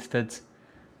worried that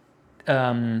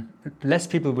less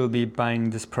people will be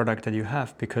buying this product that you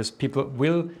have, because people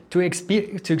will to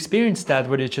experience that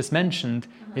what you just mentioned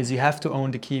is you have to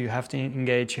own the key, you have to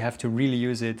engage, you have to really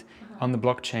use it on the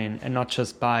blockchain and not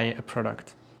just buy a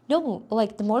product. No,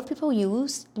 like the more people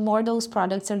use, the more those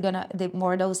the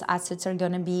more those assets are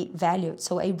gonna be valued.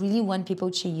 So I really want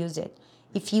people to use it.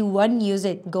 If you want to use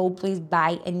it, go please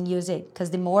buy and use it,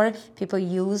 because the more people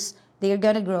use, they're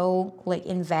gonna grow like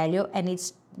in value, and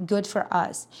it's good for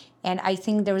us. And I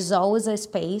think there's always a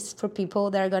space for people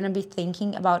that are going to be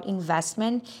thinking about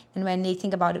investment. And when they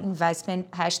think about investment,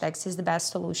 Hashdex is the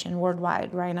best solution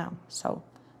worldwide right now. So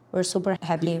we're super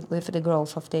happy with the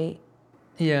growth of the...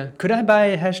 Yeah. Could I buy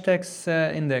a Hashdex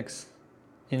index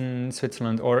in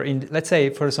Switzerland, or in, let's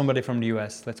say, for somebody from the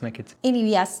US? Let's make it. In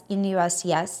US,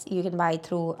 yes. You can buy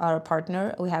through our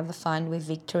partner. We have a fund with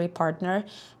Victory Partner.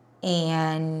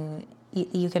 And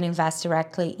you can invest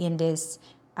directly in this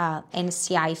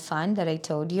NCI fund that I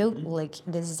told you. Like,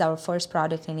 this is our first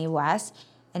product in the US,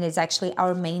 and it's actually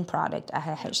our main product at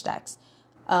Hashdex.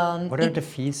 What are the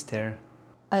fees there?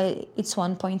 It's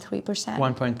 1.3%.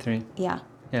 1.3. Yeah.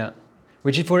 Yeah.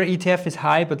 Which for ETF is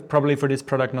high, but probably for this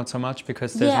product not so much,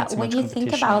 because there's not so much competition. When you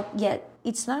think about,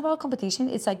 it's not about competition,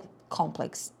 it's like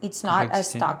complex. It's not a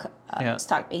stock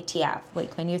ETF.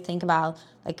 Like when you think about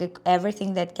like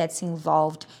everything that gets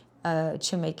involved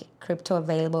to make crypto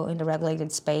available in the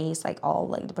regulated space, like all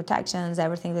like the protections,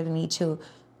 everything that we need to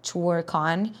work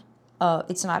on,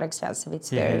 it's not expensive. It's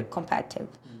very competitive.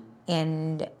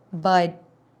 But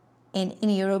in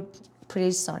Europe,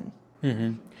 pretty soon.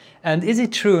 Mm-hmm. And is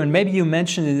it true, and maybe you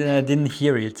mentioned it and I didn't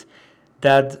hear it,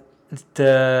 that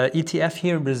the ETF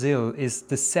here in Brazil is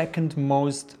the second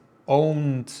most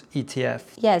owned ETF?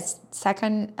 Yes,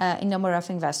 second in number of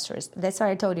investors. That's why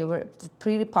I told you we're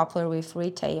pretty popular with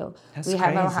retail. We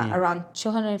have around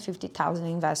 250,000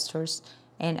 investors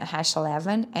in Hash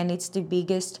 11, and it's the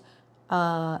biggest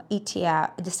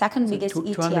ETF, the second biggest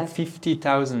ETF.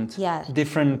 250,000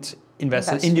 different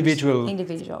investors,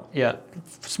 individual. Yeah,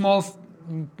 small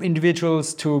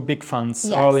individuals to big funds,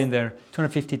 all in there.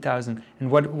 250,000. And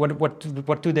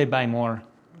what do they buy more?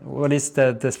 What is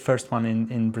the first one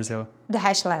in Brazil? The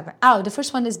Hash 11. Oh, the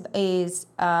first one is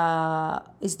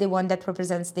the one that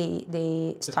represents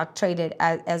the stock traded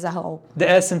as a whole. The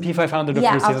S&P 500 of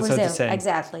Brazil, so to say.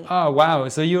 Exactly. Oh, wow.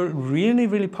 So you're really,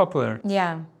 really popular.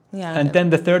 Yeah. And then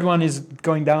the third one is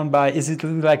going down by, is it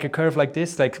like a curve like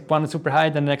this? Like one super high,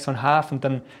 then the next one half, and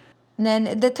then... And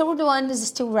then the third one is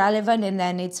still relevant, and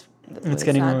then it's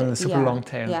getting a super long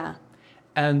tail. Yeah.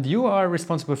 And you are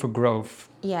responsible for growth.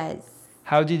 Yes.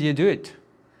 How did you do it?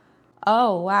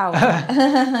 Oh, wow.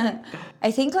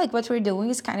 I think like what we're doing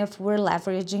is we're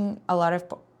leveraging a lot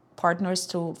of partners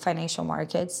through financial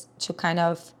markets to kind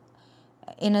of,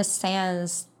 in a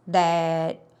sense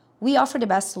that we offer the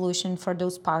best solution for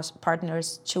those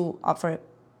partners to offer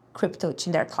crypto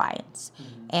to their clients.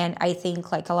 And I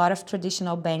think like a lot of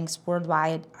traditional banks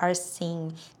worldwide are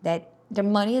seeing that their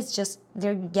money is just,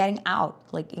 they're getting out.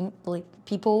 Like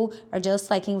people are just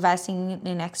like investing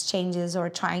in exchanges or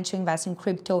trying to invest in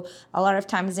crypto a lot of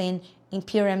times in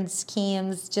pyramid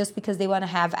schemes just because they want to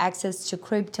have access to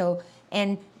crypto.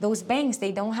 And those banks,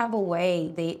 they don't have a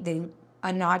way. They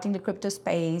are not in the crypto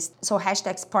space. So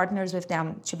Hashdex partners with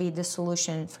them to be the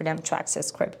solution for them to access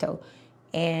crypto.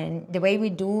 And the way we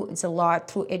do is a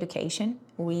lot through education.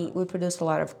 We produce a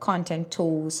lot of content,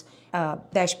 tools,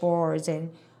 dashboards,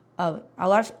 and a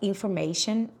lot of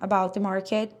information about the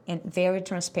market, and very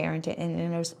transparent and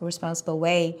in a responsible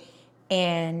way.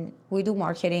 And we do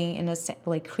marketing in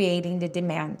like creating the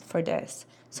demand for this.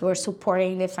 So we're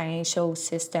supporting the financial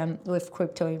system with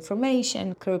crypto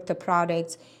information, crypto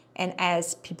products, and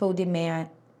as people demand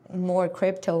more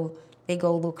crypto, they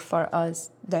go look for us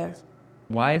there.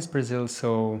 Why is Brazil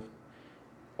so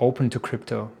open to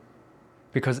crypto?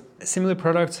 Because similar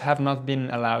products have not been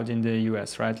allowed in the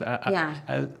US, right?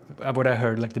 What I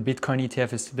heard, like the Bitcoin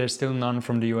ETF, there's still none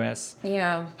from the US.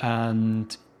 Yeah.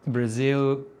 And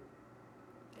Brazil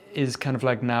is kind of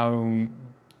like now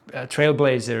a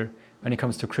trailblazer when it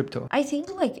comes to crypto. I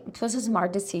think like it was a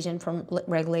smart decision from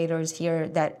regulators here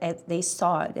that they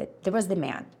saw that there was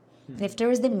demand. If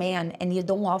there is demand and you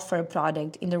don't offer a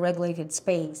product in the regulated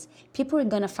space, people are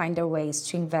going to find their ways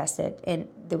to invest it in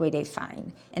the way they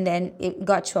find. And then it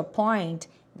got to a point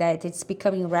that it's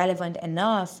becoming relevant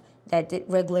enough that the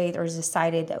regulators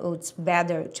decided that it's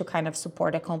better to kind of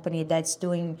support a company that's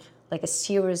doing like a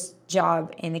serious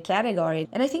job in the category.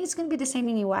 And I think it's going to be the same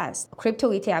in the US.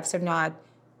 Crypto ETFs are not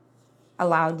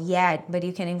allowed yet, but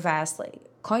you can invest. Like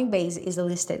Coinbase is a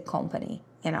listed company,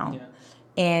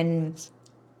 and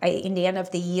in the end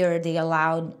of the year, they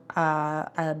allowed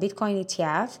a Bitcoin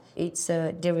ETF. It's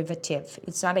a derivative.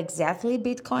 It's not exactly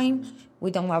Bitcoin. We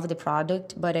don't love the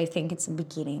product, but I think it's a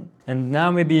beginning. And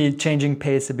now maybe changing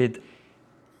pace a bit.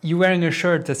 You're wearing a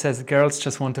shirt that says "Girls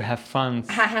just want to have fun,"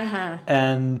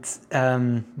 and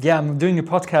I'm doing a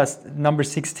podcast number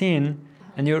 16,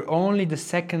 and you're only the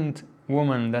second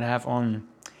woman that I have on.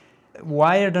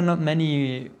 Why are there not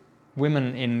many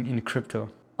women in crypto?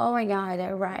 Oh my God,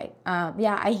 you're right.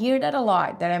 I hear that a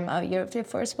lot, that you're the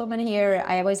first woman here.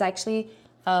 I was actually,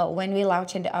 when we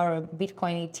launched our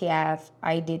Bitcoin ETF,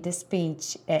 I did the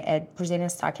speech at Brazilian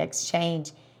Stock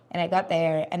Exchange, and I got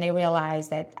there and I realized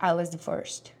that I was the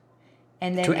first.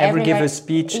 And then to ever give a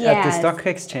speech at the stock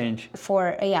exchange?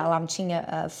 For launching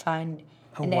a fund.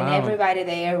 Oh, and then wow. everybody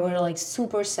there were like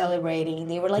super celebrating.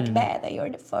 They were like, that you're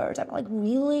the first. I'm like,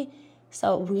 really?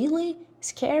 So really?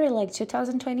 Scary, like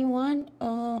 2021?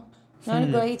 Not a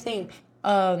great thing.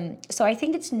 So I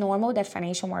think it's normal that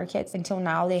financial markets, until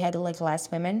now, they had like less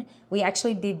women. We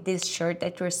actually did this shirt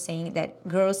that you're seeing, that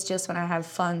girls just want to have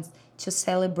fun to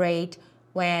celebrate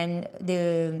when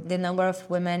the number of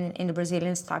women in the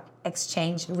Brazilian stock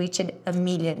exchange reached 1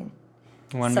 million.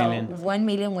 1 million. 1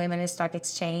 million women in stock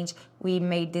exchange. We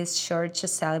made this shirt to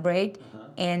celebrate,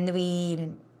 and we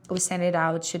sent it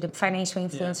out to the financial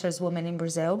influencers women in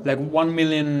Brazil. Like 1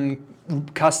 million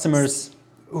customers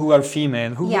who are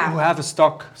female, who have a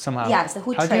stock somehow. Yes,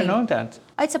 who How trade. do you know that?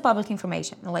 It's a public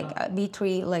information, like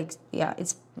B3,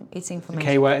 it's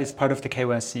information. It's part of the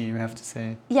KYC, you have to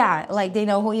say. Yeah, like they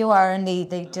know who you are, and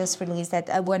they just released that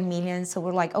at 1 million. So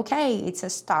we're like, okay, it's a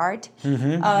start.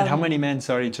 And how many men?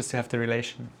 Sorry, just to have the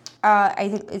relation. I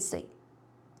think it's like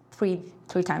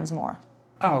three times more.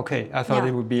 Oh, okay. I thought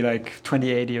it would be like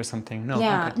 2080 or something. No.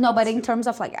 Yeah, okay. no, but in terms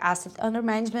of like asset under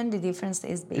management, the difference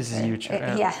is big. This is huge.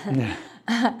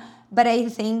 But I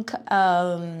think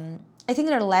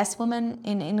there are less women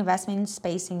in investment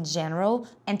space in general,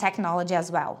 and technology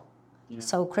as well. Yeah.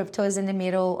 So crypto is in the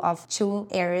middle of two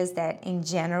areas that in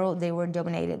general they were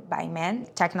dominated by men,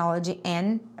 technology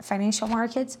and financial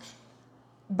markets.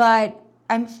 But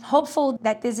I'm hopeful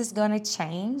that this is going to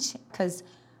change, because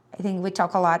I think we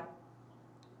talk a lot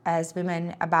as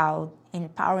women about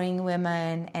empowering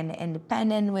women and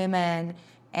independent women.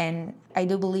 And I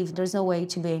do believe there's no way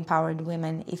to be empowered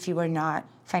women if you are not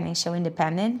financially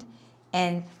independent.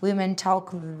 And women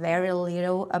talk very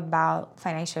little about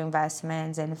financial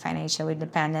investments and financial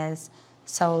independence.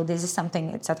 So this is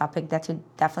it's a topic that we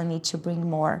definitely need to bring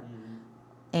more.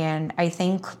 And I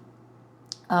think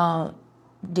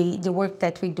the work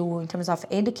that we do in terms of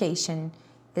education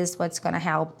is what's going to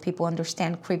help people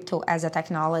understand crypto as a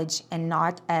technology and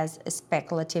not as a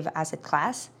speculative asset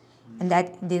class, and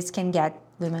that this can get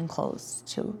women close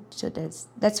to this.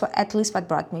 That's at least what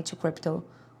brought me to crypto,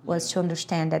 was to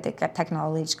understand that the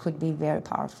technology could be very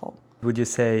powerful. Would you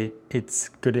say it's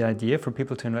a good idea for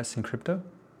people to invest in crypto?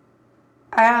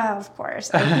 Of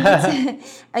course.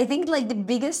 I think like the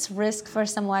biggest risk for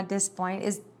someone at this point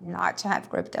is not to have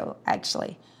crypto,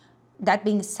 actually. That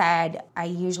being said, I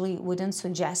usually wouldn't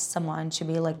suggest someone to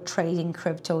be like trading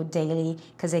crypto daily,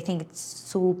 because I think it's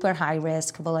super high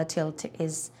risk. Volatility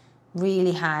is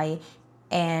really high,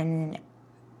 and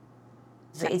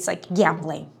it's like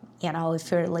gambling.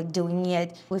 If you're like doing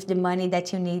it with the money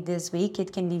that you need this week,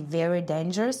 it can be very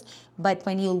dangerous. But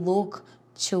when you look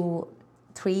to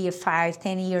 3, 5,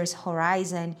 10 years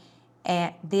horizon,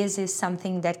 this is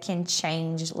something that can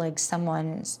change like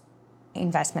someone's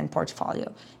investment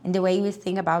portfolio. And the way we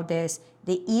think about this,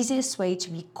 the easiest way to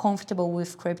be comfortable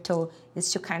with crypto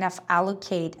is to kind of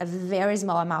allocate a very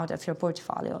small amount of your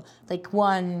portfolio, like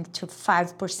 1 to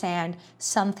 5%,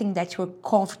 something that you're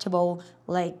comfortable,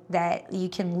 like that you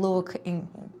can look in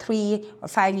 3 or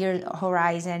 5 year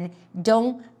horizon.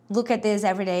 Don't look at this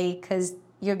every day, because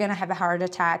you're gonna have a heart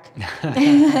attack.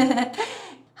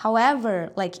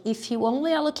 However, like if you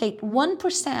only allocate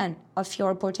 1% of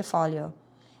your portfolio,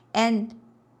 and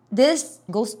this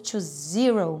goes to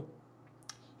 0,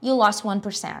 you lost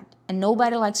 1%. And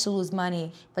nobody likes to lose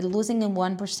money, but losing in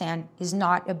 1% is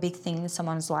not a big thing in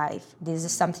someone's life. This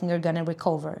is something you're gonna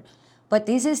recover. But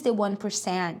this is the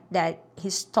 1% that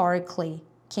historically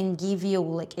can give you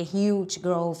like a huge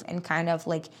growth and kind of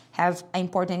like have an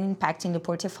important impact in the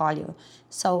portfolio.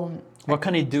 So what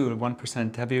can it do?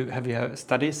 1%? Have you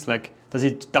studies? Like, does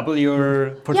it double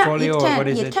your portfolio, or what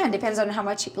is it? It can, depends on how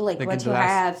much like what you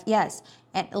have. Yes.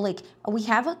 And like we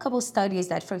have a couple studies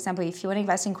that, for example, if you want to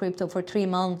invest in crypto for 3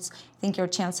 months, I think your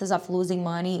chances of losing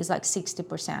money is like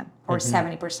 60% or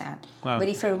 70%. Wow. But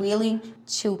if you're willing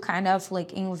to kind of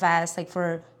like invest like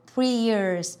for 3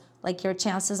 years, like your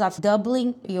chances of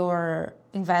doubling your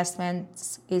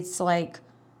investments, it's like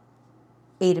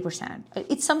 80%.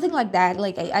 It's something like that.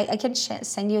 Like I can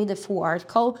send you the full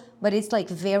article, but it's like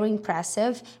very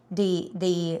impressive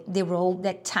the role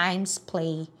that times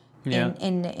play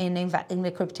in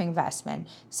the crypto investment.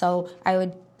 So I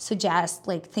would suggest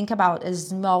like think about a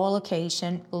small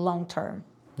allocation long term.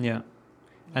 Yeah,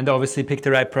 and obviously pick the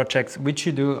right projects, which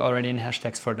you do already in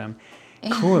hashtags for them.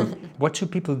 Cool. What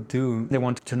should people do? They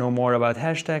want to know more about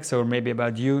hashtags or maybe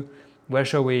about you.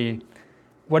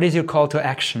 What is your call to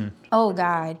action? Oh,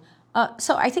 God.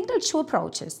 So I think there are two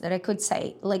approaches that I could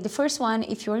say. Like the first one,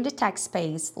 if you're in the tech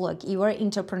space, look, you're an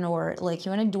entrepreneur, like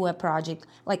you want to do a project,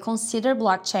 like consider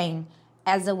blockchain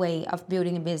as a way of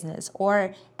building a business,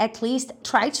 or at least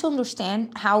try to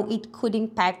understand how it could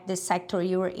impact the sector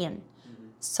you're in.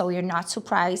 So you're not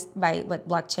surprised by what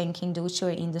blockchain can do to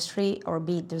your industry or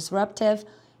be disruptive.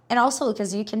 And also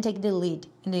because you can take the lead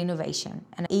in the innovation.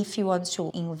 And if you want to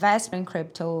invest in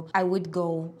crypto, I would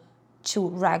go to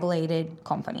regulated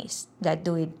companies that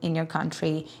do it in your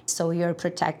country, so you're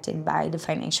protected by the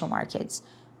financial markets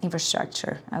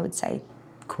infrastructure, I would say.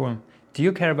 Cool. Do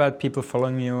you care about people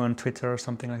following you on Twitter or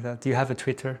something like that? Do you have a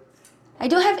Twitter? I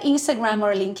do have Instagram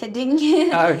or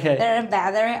LinkedIn. Okay. They're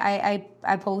better.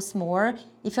 I post more.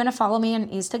 If you want to follow me on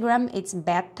Instagram, it's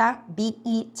Beta,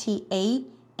 Beta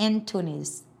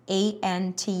Antunes,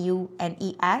 Antunes,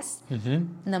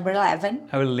 number 11.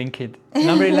 I will link it.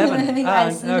 Number 11?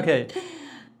 Yes. Okay.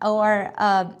 Or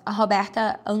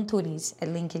Roberta Antunes at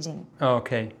LinkedIn. Oh,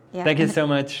 okay. Yeah. Thank you so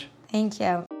much. Thank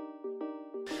you.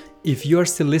 If you are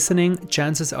still listening,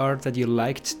 chances are that you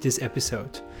liked this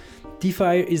episode.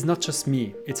 DeFi is not just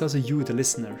me, it's also you, the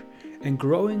listener. And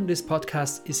growing this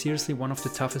podcast is seriously one of the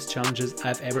toughest challenges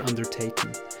I've ever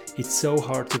undertaken. It's so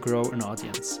hard to grow an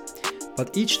audience.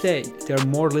 But each day, there are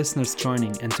more listeners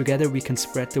joining, and together we can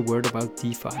spread the word about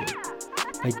DeFi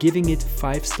by giving it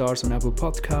 5 stars on Apple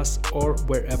Podcasts or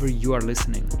wherever you are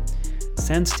listening.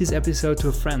 Send this episode to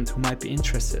a friend who might be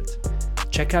interested.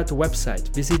 Check out the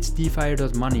website, visit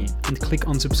defi.money and click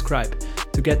on subscribe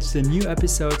to get the new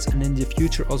episodes and in the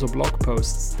future also blog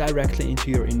posts directly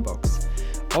into your inbox.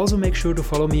 Also make sure to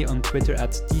follow me on Twitter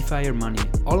at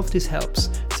DeFiRmoney. All of this helps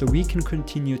so we can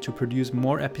continue to produce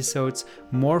more episodes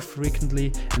more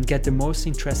frequently and get the most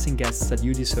interesting guests that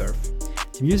you deserve.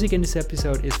 The music in this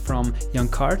episode is from Young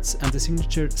Cards and the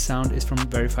signature sound is from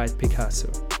Verified Picasso.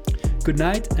 Good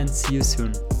night and see you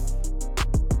soon.